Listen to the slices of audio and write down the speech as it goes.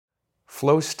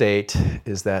Flow state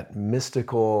is that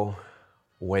mystical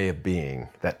way of being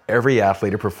that every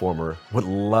athlete or performer would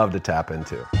love to tap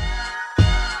into.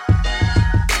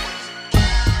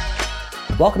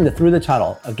 Welcome to Through the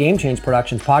Tunnel, a Game Change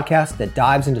Productions podcast that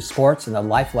dives into sports and the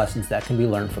life lessons that can be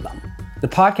learned from them. The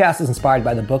podcast is inspired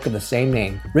by the book of the same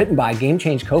name, written by Game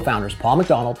Change co-founders Paul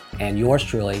McDonald and yours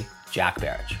truly, Jack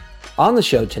Barrage. On the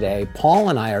show today, Paul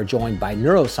and I are joined by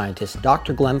neuroscientist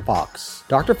Dr. Glenn Fox.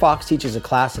 Dr. Fox teaches a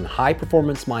class in high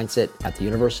performance mindset at the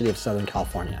University of Southern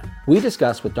California. We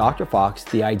discuss with Dr. Fox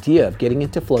the idea of getting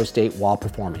into flow state while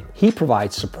performing. He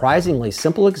provides surprisingly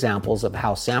simple examples of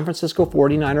how San Francisco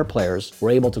 49er players were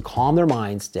able to calm their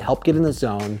minds to help get in the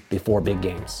zone before big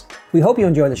games. We hope you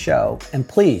enjoy the show, and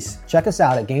please check us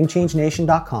out at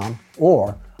GameChangeNation.com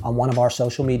or on one of our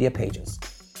social media pages.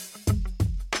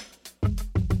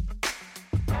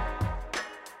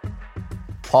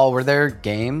 Paul, were there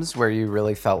games where you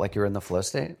really felt like you were in the flow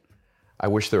state? I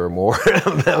wish there were more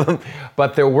of them,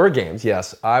 but there were games,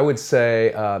 yes. I would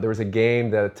say there was a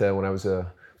game that when I was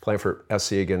playing for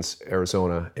SC against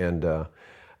Arizona, and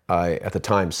I, at the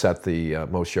time, set the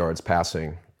most yards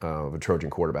passing of a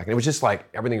Trojan quarterback. And it was just like,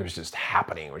 everything was just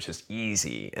happening. It was just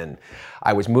easy. And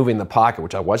I was moving the pocket,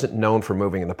 which I wasn't known for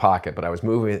moving in the pocket, but I was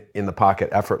moving in the pocket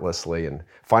effortlessly and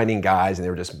finding guys, and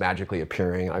they were just magically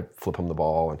appearing. I'd flip them the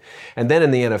ball. And then in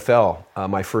the NFL,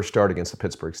 my first start against the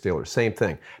Pittsburgh Steelers, same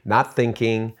thing. Not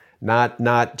thinking, not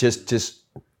just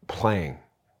playing.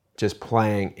 Just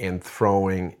playing and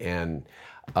throwing, and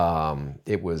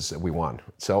we won.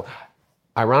 So,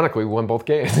 ironically, we won both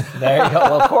games. There you go.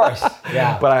 Well, of course.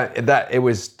 Yeah. But it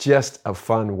was just a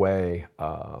fun way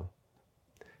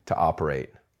to operate.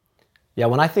 Yeah,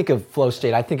 when I think of flow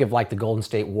state, I think of like the Golden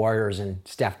State Warriors and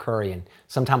Steph Curry. And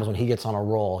sometimes when he gets on a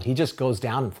roll, he just goes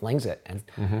down and flings it.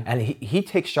 And he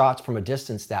takes shots from a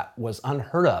distance that was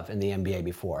unheard of in the NBA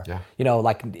before. Yeah. You know,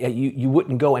 like you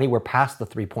wouldn't go anywhere past the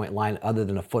three-point line other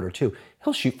than a foot or two.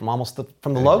 He'll shoot from almost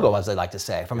from the logo, as they like to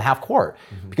say, from half court,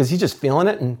 because he's just feeling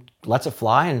it and lets it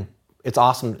fly, and it's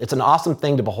awesome. It's an awesome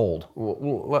thing to behold.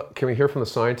 Well, can we hear from the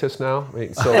scientists now? I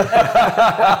mean,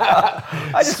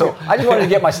 I just wanted to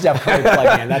get my Steph Curry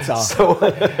plug in. That's all.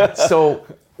 So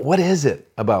what is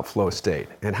it about flow state,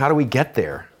 and how do we get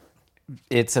there?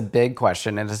 It's a big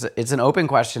question, and it's an open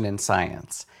question in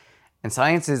science. And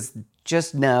science is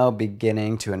just now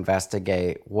beginning to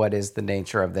investigate what is the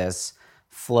nature of this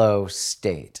flow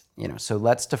state. So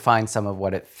let's define some of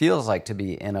what it feels like to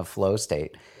be in a flow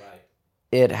state. Right.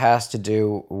 It has to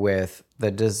do with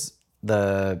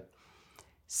the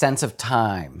sense of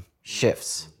time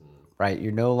shifts, right?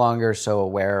 You're no longer so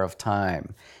aware of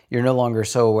time. You're no longer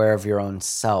so aware of your own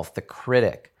self. That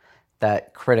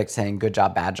critic saying good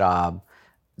job, bad job,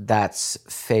 that's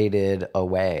faded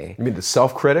away. You mean the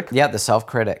self-critic? Yeah, the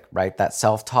self-critic, right? That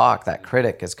self-talk, that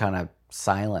critic is kind of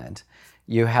silent.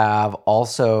 You have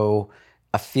also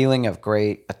a feeling of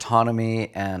great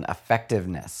autonomy and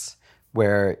effectiveness,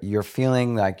 where you're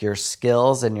feeling like your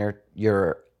skills and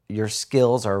your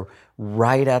skills are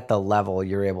right at the level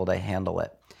you're able to handle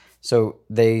it. So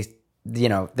there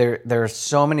are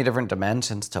so many different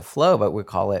dimensions to flow, but we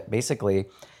call it basically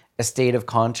a state of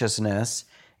consciousness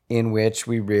in which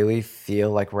we really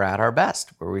feel like we're at our best,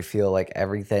 where we feel like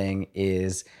everything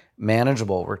is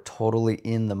manageable. We're totally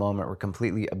in the moment. We're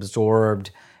completely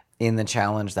absorbed in the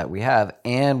challenge that we have,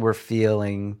 and we're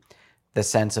feeling the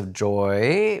sense of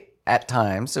joy at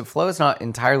times. So flow is not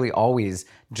entirely always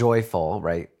joyful,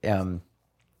 right?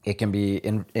 It can be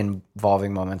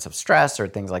involving moments of stress or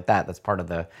things like that. That's part of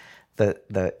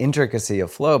the intricacy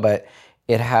of flow, but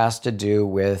it has to do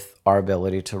with our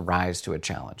ability to rise to a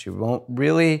challenge.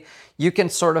 You can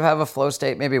sort of have a flow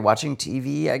state maybe watching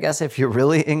TV, I guess, if you're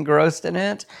really engrossed in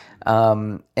it.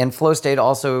 And flow state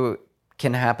also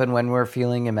can happen when we're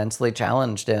feeling immensely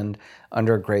challenged and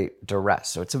under great duress.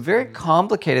 So it's a very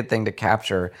complicated thing to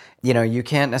capture. You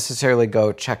can't necessarily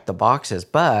go check the boxes,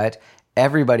 but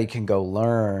everybody can go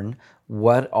learn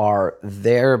what are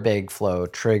their big flow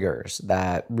triggers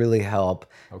that really help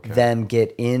them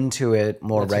get into it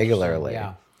more regularly.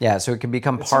 Yeah, so it can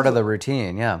become part of the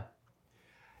routine, yeah.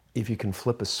 If you can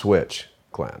flip a switch,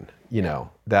 Glenn,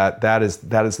 that is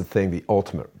the thing, the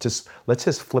ultimate. Let's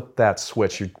just flip that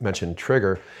switch. You mentioned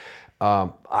trigger.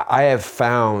 I have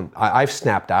found I've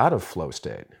snapped out of flow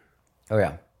state. Oh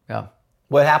yeah.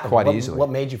 What happened? Quite easily. What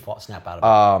made you snap out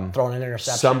of it? Throwing an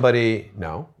interception?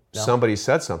 Somebody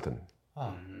said something.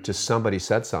 Oh. Just somebody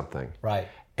said something. Right.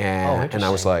 And I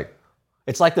was like,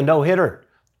 it's like the no-hitter.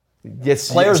 Yes,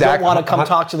 Players don't want to come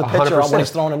talk to the pitcher 100%. When he's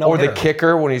throwing a no-hitter. Or the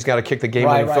kicker when he's got to kick the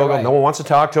game-winning field goal. No one wants to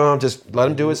talk to him. Just let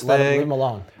him do his thing. Leave him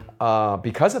alone.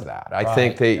 because of that. I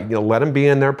think they let them be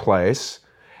in their place,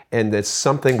 and that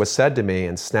something was said to me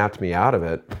and snapped me out of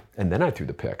it, and then I threw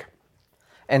the pick.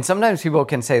 And sometimes people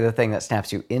can say the thing that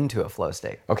snaps you into a flow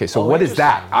state. Okay, so what is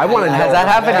that? I want to know. Has that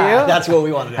happened to you? That's what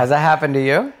we want to know. Has that happened to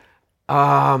you?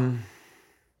 I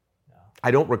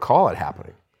don't recall it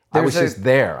happening. I was just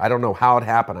there. I don't know how it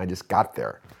happened. I just got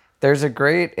there. There's a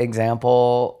great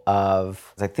example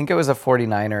of, I think it was a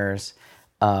 49ers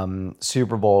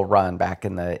Super Bowl run back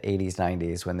in the 80s,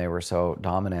 90s when they were so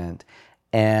dominant.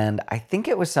 And I think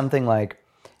it was something like,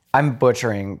 I'm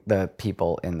butchering the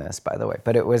people in this, by the way,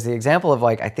 but it was the example of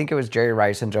like, I think it was Jerry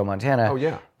Rice and Joe Montana. Oh,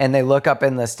 yeah. And they look up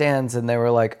in the stands and they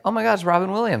were like, oh my gosh,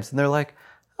 Robin Williams. And they're like,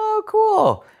 oh,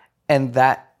 cool. And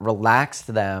that relaxed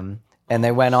them. And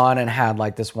they went on and had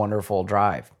like this wonderful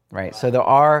drive, right? So there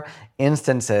are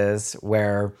instances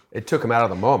where It took them out of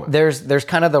the moment. there's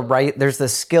kind of there's the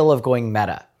skill of going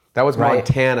meta. That was Right.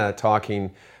 Montana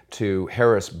talking to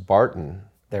Harris Barton,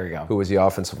 There you go. who was the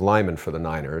offensive lineman for the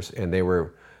Niners, and they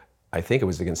were, I think it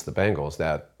was against the Bengals,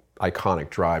 that iconic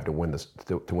drive to win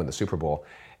the Super Bowl,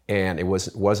 and it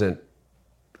wasn't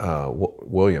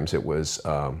Williams, it was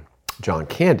John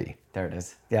Candy, There it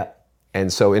is. Yeah. and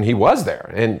he was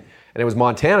there, and it was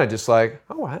Montana just like,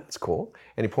 oh, that's cool,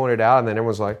 and he pointed out, and then everyone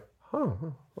was like,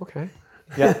 oh, okay,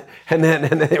 Yeah. and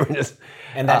then they were just.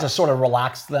 And that just sort of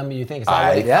relaxed them, you think? Is that I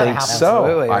what think happens? so.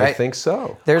 Absolutely, I right? think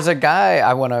so. There's a guy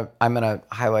I'm gonna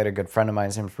highlight, a good friend of mine.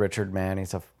 His name's Richard Mann.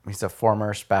 He's a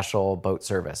former special boat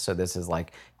service. So this is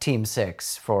like Team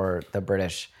 6 for the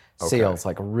British SEALs,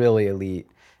 like a really elite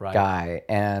guy.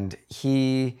 And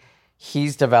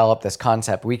he's developed this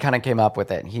concept. We kind of came up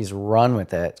with it, and he's run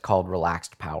with it. It's called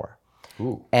relaxed power.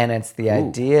 Ooh. And it's the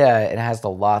idea. It has a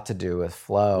lot to do with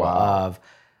flow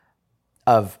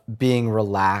of being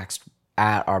relaxed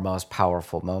at our most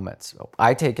powerful moments.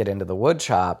 I take it into the wood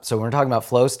shop. So when we're talking about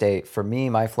flow state, for me,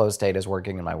 my flow state is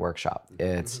working in my workshop.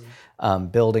 It's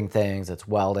building things, it's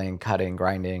welding, cutting,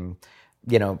 grinding,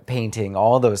 painting,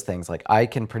 all those things. Like I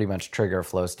can pretty much trigger a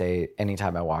flow state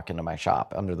anytime I walk into my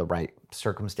shop under the right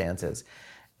circumstances.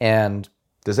 And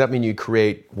Does that mean you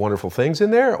create wonderful things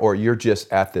in there, or you're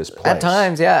just at this place? at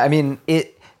times, yeah. I mean,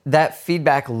 that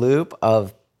feedback loop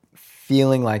of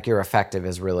feeling like you're effective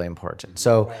is really important.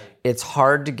 So it's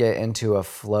hard to get into a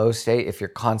flow state if you're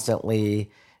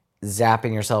constantly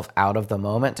zapping yourself out of the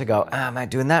moment to go, am I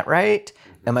doing that right?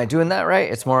 Am I doing that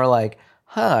right? It's more like,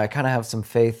 I kind of have some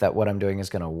faith that what I'm doing is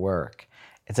going to work.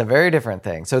 It's a very different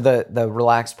thing. So the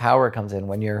relaxed power comes in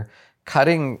when you're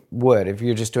cutting wood. If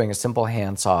you're just doing a simple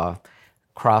handsaw,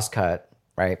 cross cut,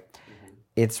 right?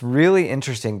 It's really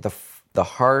interesting. The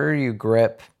harder you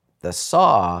grip the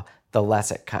saw, the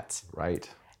less it cuts. Right.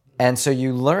 And so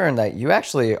you learn that you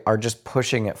actually are just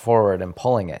pushing it forward and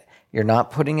pulling it. You're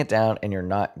not putting it down and you're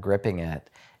not gripping it.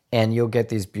 And you'll get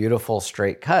these beautiful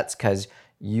straight cuts because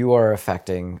you are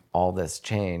affecting all this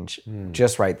change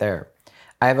just right there.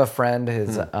 I have a friend,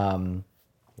 his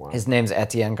name's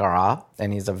Etienne Garat,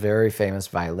 and he's a very famous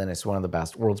violinist, one of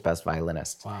the world's best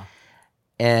violinists. Wow.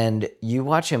 And you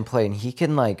watch him play, and he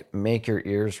can like make your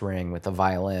ears ring with a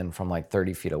violin from like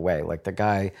 30 feet away. Like the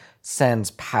guy sends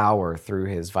power through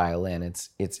his violin.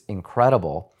 It's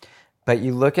incredible. But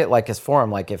you look at like his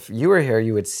forearm, like if you were here,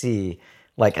 you would see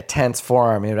like a tense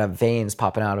forearm. He would have veins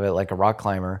popping out of it like a rock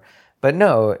climber. But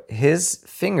no, his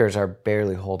fingers are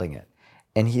barely holding it.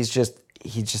 And he's just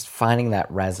finding that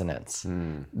resonance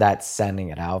that's sending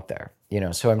it out there.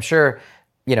 So I'm sure,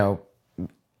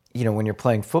 when you're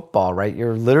playing football, right,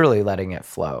 you're literally letting it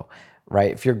flow,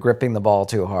 right? If you're gripping the ball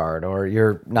too hard or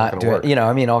you're not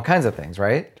doing, all kinds of things,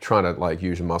 right? Trying to like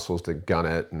use your muscles to gun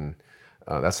it, and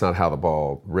that's not how the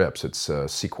ball rips. It's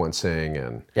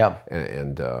sequencing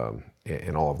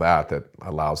and all of that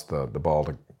allows the ball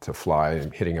to fly.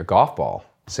 And hitting a golf ball,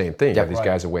 same thing. You have these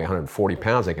guys that weigh 140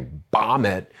 pounds, they can bomb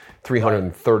it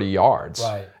 330 yards.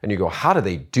 Right. And you go, how do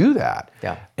they do that?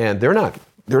 Yeah. And they're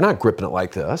not gripping it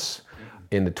like this.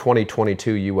 In the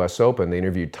 2022 U.S. Open, they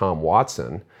interviewed Tom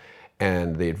Watson,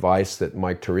 and the advice that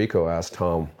Mike Tirico asked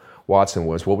Tom Watson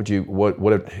was, what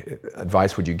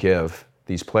advice would you give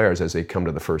these players as they come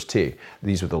to the first tee?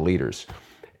 These are the leaders.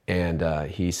 And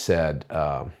he said,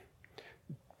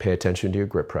 pay attention to your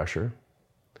grip pressure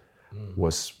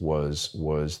was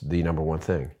the number one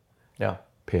thing. Yeah.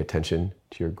 Pay attention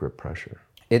to your grip pressure.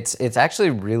 It's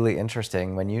actually really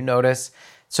interesting when you notice.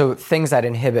 So things that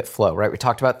inhibit flow, right? We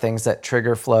talked about things that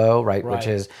trigger flow, right? Which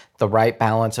is the right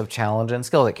balance of challenge and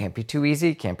skill. It can't be too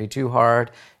easy, can't be too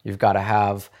hard. You've got to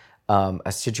have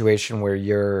a situation where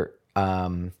you're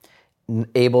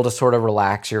able to sort of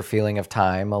relax your feeling of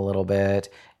time a little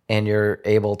bit, and you're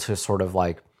able to sort of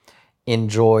like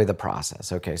enjoy the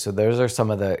process. Okay, so those are some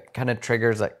of the kind of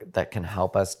triggers that can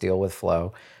help us deal with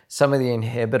flow. Some of the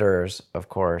inhibitors, of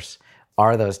course,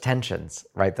 are those tensions,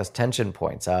 right? Those tension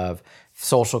points of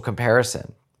social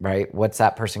comparison, right? What's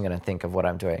that person going to think of what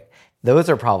I'm doing? Those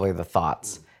are probably the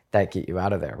thoughts that get you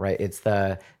out of there, right? It's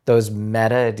those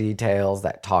meta details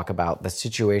that talk about the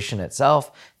situation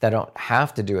itself that don't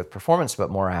have to do with performance, but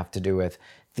more have to do with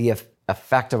the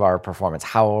effect of our performance,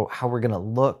 how we're going to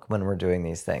look when we're doing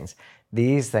these things.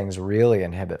 These things really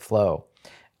inhibit flow.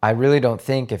 I really don't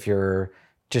think if you're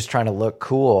just trying to look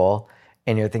cool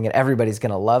and you're thinking everybody's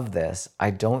going to love this,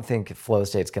 I don't think flow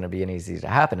state's going to be an easy to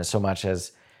happen as so much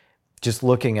as just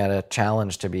looking at a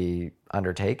challenge to be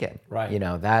undertaken. Right. You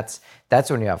know, that's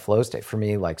when you have flow state. For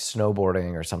me, like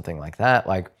snowboarding or something like that,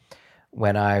 like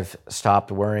when I've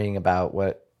stopped worrying about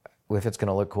if it's going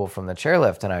to look cool from the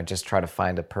chairlift and I just try to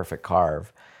find a perfect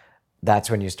carve,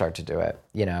 that's when you start to do it,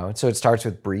 you know? So it starts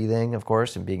with breathing, of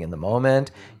course, and being in the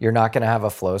moment. You're not going to have a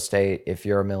flow state if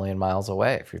you're a million miles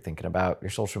away, if you're thinking about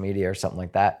your social media or something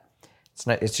like that.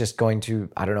 It's just going to,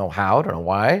 I don't know how, I don't know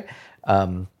why.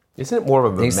 Isn't it more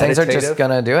of a these meditative? things are just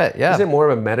going to do it, yeah. Isn't it more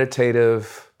of a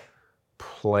meditative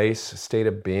place, state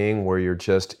of being where you're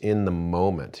just in the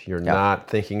moment? You're not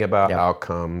thinking about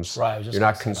outcomes. Right, I was just you're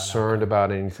not concerned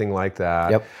about anything like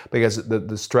that. Yep. Because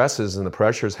the stresses and the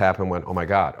pressures happen when, oh my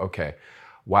God, okay,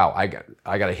 wow, I got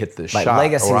to hit this My shot,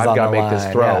 legacy's or I've on got to the make this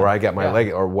line, throw, yeah. or I got my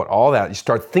leg, or what, all that. You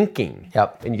start thinking,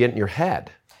 and you get in your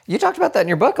head. You talked about that in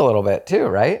your book a little bit too,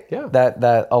 right? Yeah.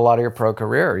 That a lot of your pro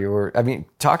career,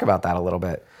 talk about that a little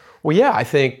bit. Well, yeah, I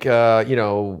think,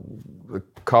 the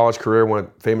college career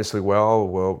went famously well.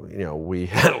 Well, we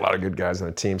had a lot of good guys on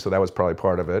the team, so that was probably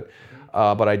part of it.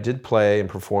 But I did play and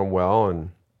perform well,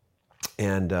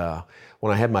 and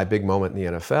when I had my big moment in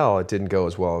the NFL, it didn't go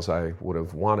as well as I would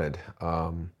have wanted.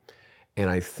 And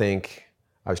I think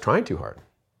I was trying too hard.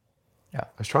 Yeah.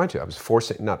 I was trying to. I was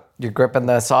forcing, not You're gripping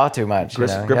the saw too much.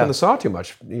 gripping the saw too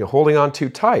much, holding on too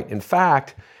tight. In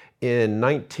fact, in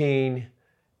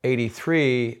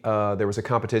 1983, there was a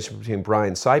competition between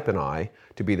Brian Sipe and I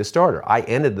to be the starter. I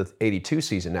ended the 82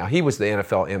 season. Now, he was the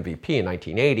NFL MVP in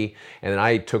 1980, and then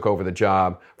I took over the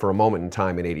job for a moment in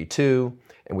time in 82,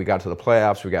 and we got to the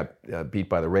playoffs. We got beat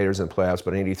by the Raiders in the playoffs,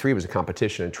 but in 83 was a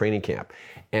competition in training camp.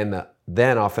 And the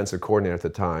then offensive coordinator at the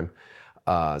time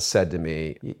said to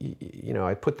me,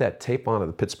 I put that tape on of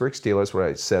the Pittsburgh Steelers, what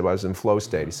I said I was in flow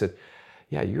state. He said,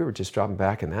 yeah, you were just dropping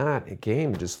back in that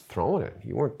game, just throwing it.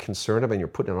 You weren't concerned about it. You're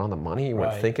putting it on the money. You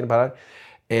weren't thinking about it.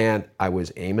 And I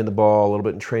was aiming the ball a little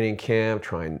bit in training camp,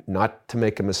 trying not to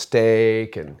make a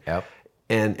mistake. And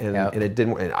it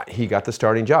didn't. And he got the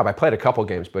starting job. I played a couple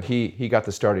games, but he got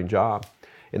the starting job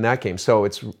in that game. So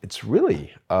it's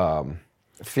really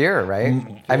fear,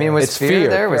 right? I mean, was fear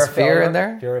there? Was fear in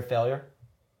there? Fear of failure?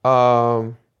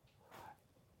 No,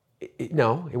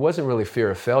 it wasn't really fear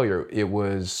of failure. It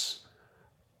was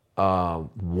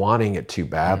wanting it too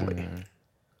badly,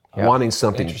 wanting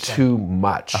something too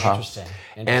much. Interesting.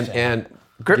 And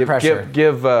Grip pressure.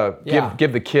 Give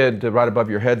the kid right above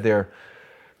your head there,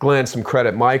 Glenn, some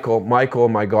credit. Michael,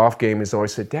 in my golf game, has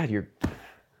always said, Dad,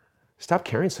 stop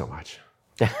caring so much.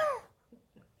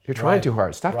 You're trying too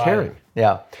hard. Stop caring.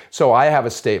 Yeah. So I have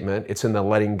a statement. It's in the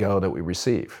letting go that we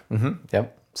receive. Mm-hmm.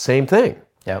 Yep. Same thing.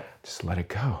 Yep. Just let it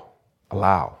go.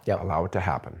 Allow. Yep. Allow it to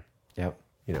happen. Yep.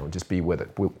 Just be with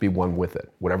it. Be one with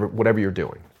it. Whatever you're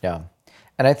doing. Yeah.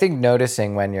 And I think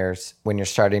noticing when you're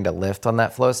starting to lift on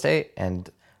that flow state and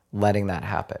letting that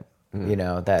happen.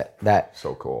 That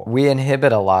so cool. We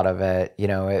inhibit a lot of it.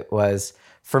 It was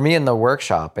for me in the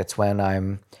workshop, it's when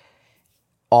I'm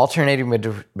alternating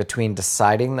between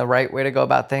deciding the right way to go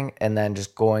about things and then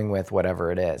just going with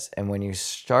whatever it is. And when you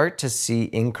start to see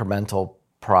incremental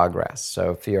progress,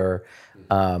 so if you're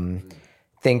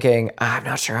thinking, I'm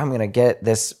not sure I'm going to get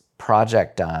this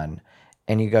project done,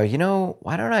 and you go,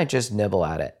 why don't I just nibble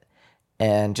at it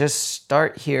and just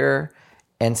start here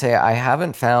and say, I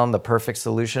haven't found the perfect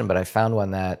solution, but I found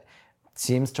one that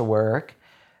seems to work.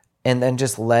 And then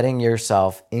just letting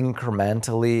yourself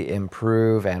incrementally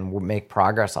improve and make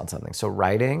progress on something. So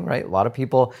writing, right? A lot of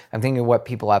people, I'm thinking what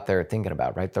people out there are thinking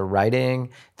about, right? They're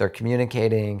writing, they're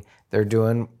communicating, they're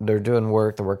doing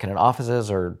work, they're working in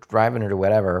offices or driving or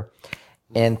whatever,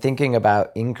 and thinking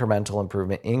about incremental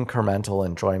improvement, incremental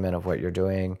enjoyment of what you're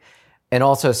doing, and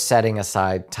also setting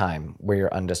aside time where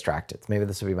you're undistracted. Maybe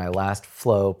this would be my last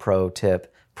flow pro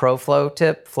tip. I'm not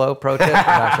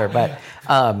sure, but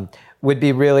would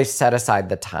be really set aside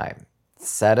the time.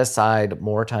 Set aside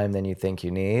more time than you think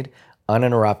you need,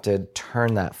 uninterrupted,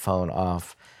 turn that phone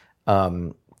off.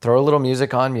 throw a little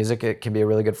music on. Music, it can be a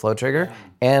really good flow trigger.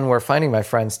 And we're finding, my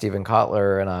friend Stephen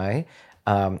Kotler and I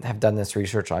have done this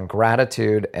research on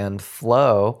gratitude and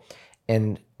flow.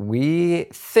 And we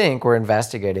think, we're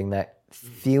investigating that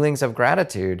feelings of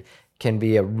gratitude can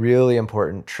be a really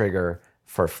important trigger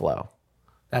for flow.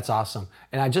 That's awesome.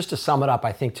 And just to sum it up,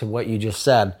 I think to what you just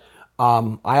said,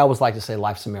 I always like to say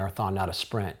life's a marathon, not a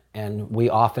sprint. And we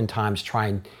oftentimes try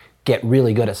and get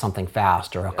really good at something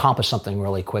fast or accomplish something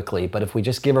really quickly. But if we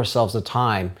just give ourselves the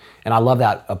time, and I love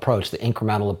that approach, the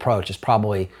incremental approach is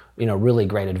probably, really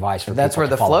great advice for people to follow. That's where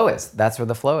the flow is. That's where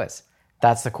the flow is.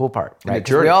 That's the cool part, right?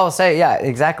 journey. We all say, yeah,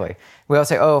 exactly. We all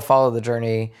say, oh, follow the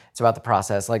journey. It's about the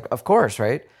process. Like, of course,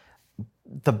 right?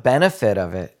 The benefit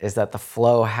of it is that the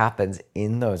flow happens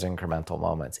in those incremental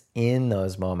moments, in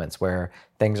those moments where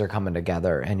things are coming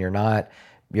together, and you're not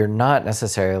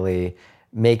necessarily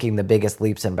making the biggest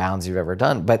leaps and bounds you've ever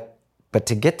done. But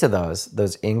to get to those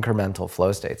incremental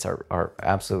flow states are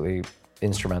absolutely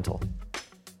instrumental.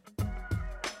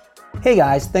 Hey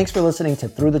guys, thanks for listening to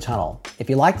Through the Tunnel. If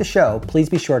you like the show, please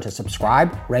be sure to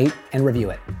subscribe, rate, and review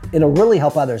it. It'll really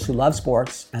help others who love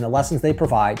sports and the lessons they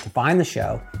provide to find the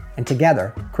show and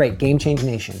together create Game Change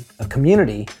Nation, a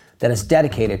community that is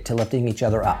dedicated to lifting each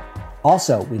other up.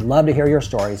 Also, we'd love to hear your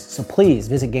stories, so please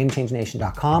visit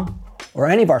GameChangeNation.com or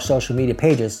any of our social media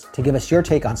pages to give us your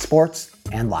take on sports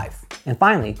and life. And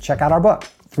finally, check out our book,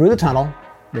 Through the Tunnel,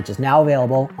 which is now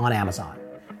available on Amazon.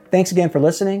 Thanks again for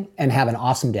listening, and have an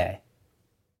awesome day.